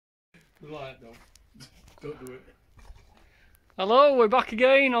Like, don't do it. Hello, we're back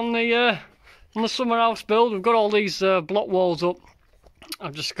again on the summer house build. We've got all these block walls up.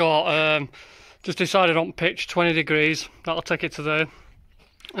 I've just got just decided on pitch 20 degrees. That'll take it to there,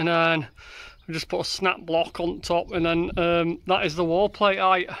 and then we just put a snap block on top, and then that is the wall plate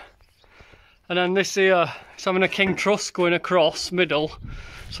height. And then this here is having a king truss going across middle,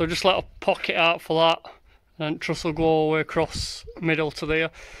 so just let a pocket out for that, and truss will go all the way across middle to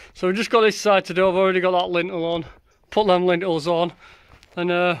there. So we've just got this side to do. I've already got that lintel on. Put them lintels on, and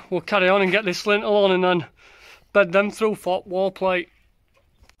we'll carry on and get this lintel on, and then bed them through for wall plate.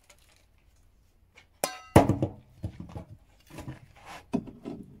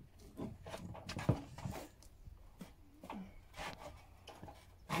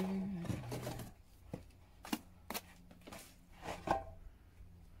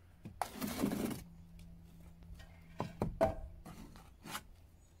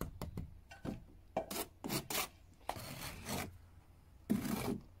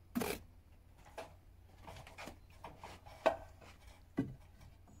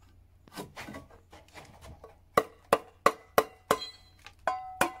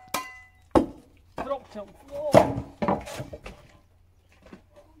 Dropped on the floor.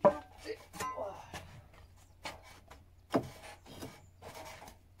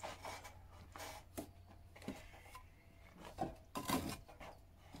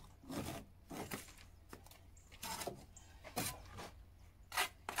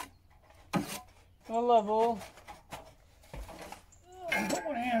 A level. I've got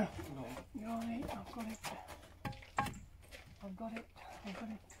one here. You got it. I've got it. I've got it. I've got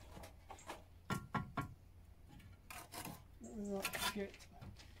it. That shit.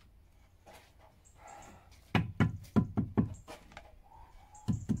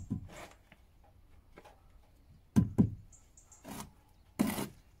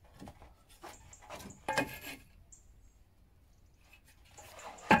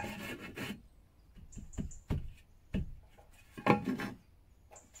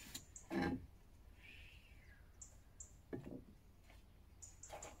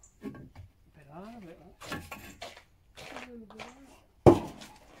 Bit hard, a bit.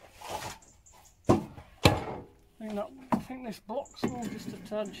 I think this block's all just a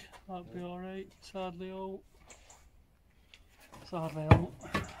touch. That'll be alright. It's hardly all. It's hardly all.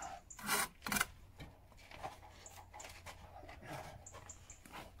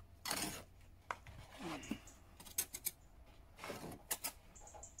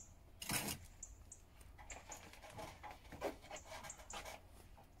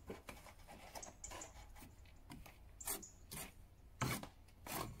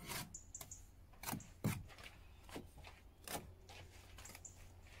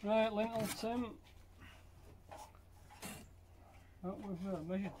 Right, lintel Tim. Oh, we've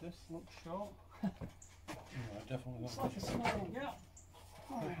measured this, looks short. Yeah, definitely It's like a small gap.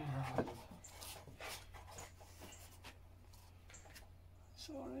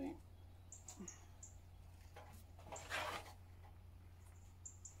 Sorry.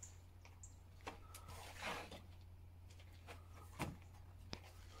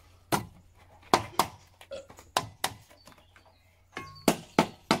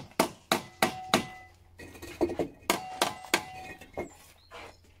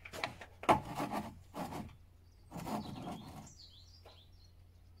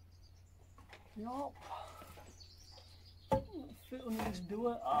 Yup. Fit on this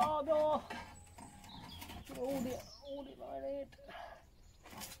door. Oh no! Hold it like that.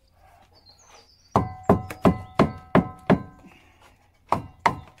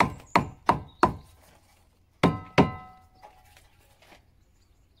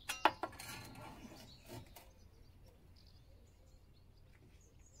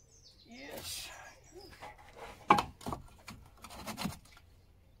 Yes.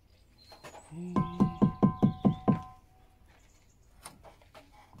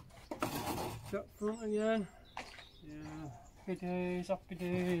 Up front again. Yeah. Happy days, happy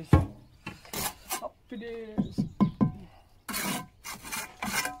days. Happy days.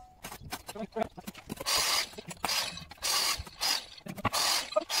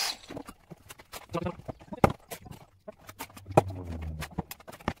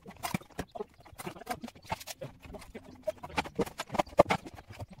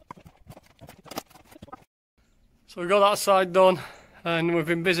 So we got that side done, and we've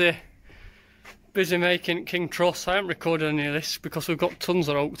been busy making king truss. I haven't recorded any of this because we've got tons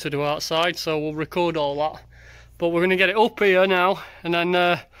of oak to do outside, so we'll record all that. But we're going to get it up here now, and then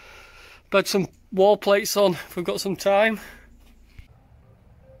bed some wall plates on if we've got some time.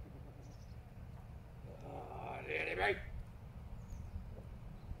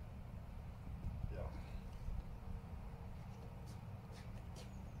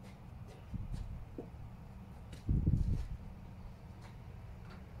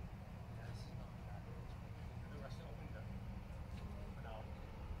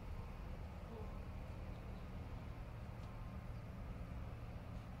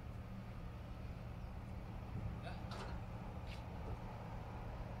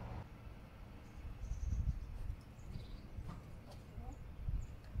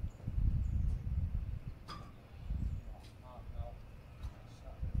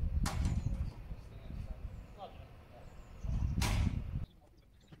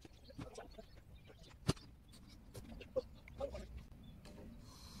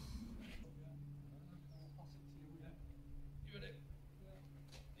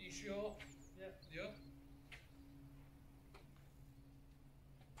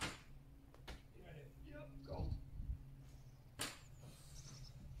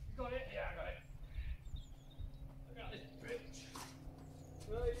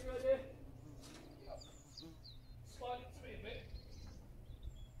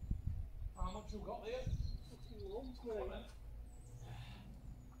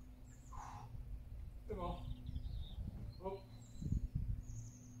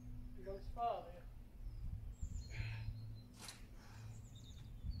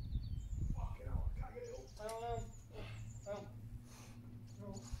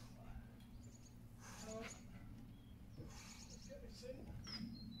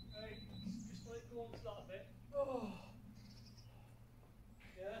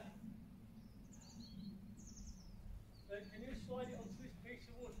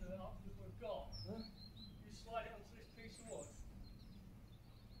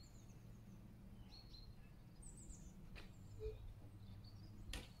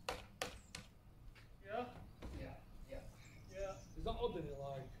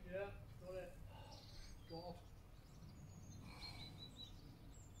 God.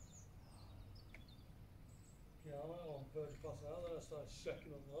 Yeah, I went on 30 past an hour, then I started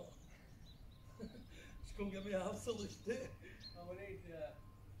checking on that. Just couldn't get me out to lift it. And we need,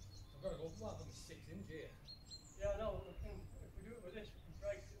 I've got to go for that, probably 6 inch here. yeah, no, we can, if we do it with this, we can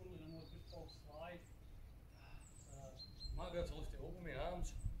break it under and we'll just both slide. Might be able to lift it up with my arms.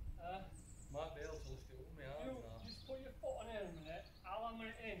 Uh, Might be able to lift it up with my arms you now. just put your foot on here a minute, I'll hammer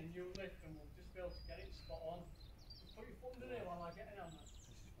it in and you lift and we'll just be able to get it spot on. Just put your foot under there while I get an hammer. This is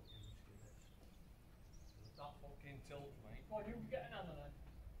fucking risky, this. That fucking tilt, mate. Go on, you get an hammer then.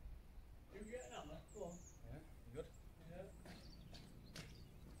 You get an hammer, go on. Yeah, you good? Yeah.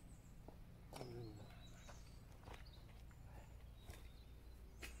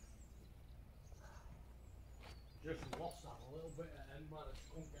 Just lost that a little bit at the end, man. I just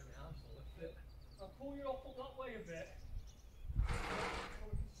couldn't get my arms to lift it. I'll pull you up that way a bit.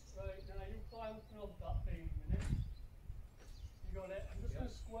 Right, now you climb up and up that beam a minute. You got it? I'm just going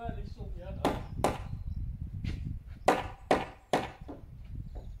to square this up, yeah?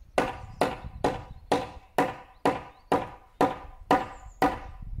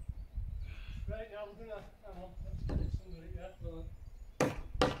 Right, now we're going to, hang on, let's get this under it, yeah?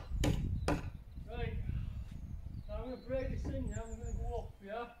 Right, now I'm going to break this in, yeah? We're going to go up,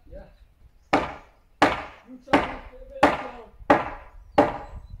 yeah? Yeah. You try and lift it a bit as well.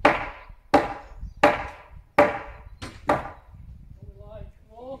 What we like,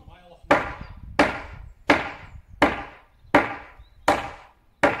 more. Mile off now.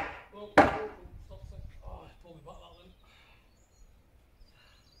 Well, stop second. Oh, pull me back that then.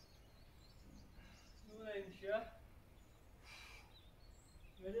 Another inch, yeah?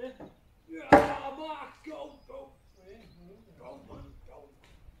 Ready? Yeah, Mark, go, go. Wait, Go, man, go.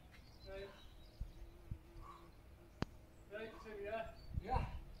 right. Right, two, yeah? Yeah.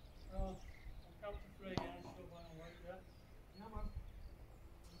 I'll count to 3 again and still by the weight, yeah? Yeah, man.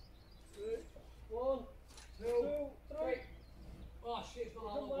 3, 1, 2, 3. Oh, shit, it's not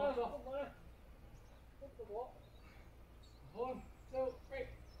that Come long. there, Back off. come there. Up the what? 1, 2, 3.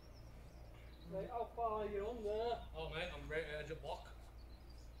 Right, how far are you on there? Oh, mate, I'm right at the edge of block.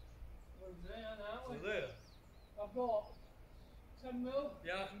 We're there now. So there. I've got 10 mil.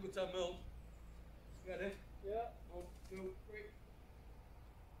 Yeah, I can go 10 mil. Ready? Yeah, 1, 2, 3.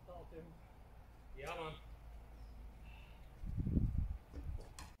 that'll do. Yeah, man.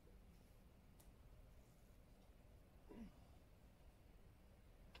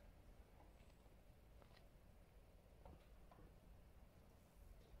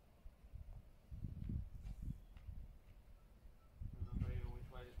 Remember even which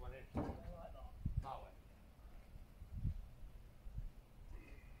way this went in? I like that. That way.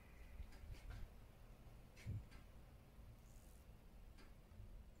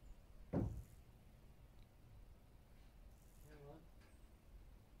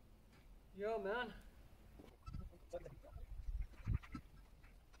 Yeah, man.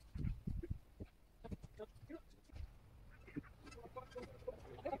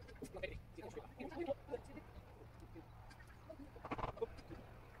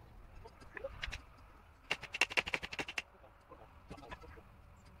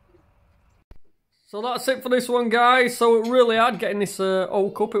 So that's it for this one, guys. So it really hard getting this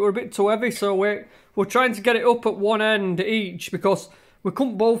oak up. It were a bit too heavy, so we're trying to get it up at one end each because we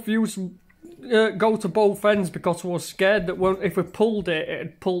couldn't both use go to both ends because we were scared that if we pulled it,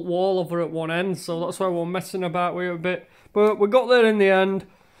 it'd pull wall over at one end. So that's why we're messing about with it a bit. But we got there in the end.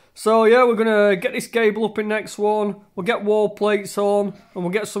 So yeah, we're gonna get this gable up in next one. We'll get wall plates on and we'll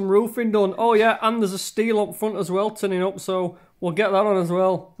get some roofing done. Oh yeah, and there's a steel up front as well turning up, so we'll get that on as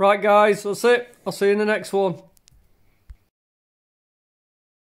well. Right guys, that's it. I'll see you in the next one.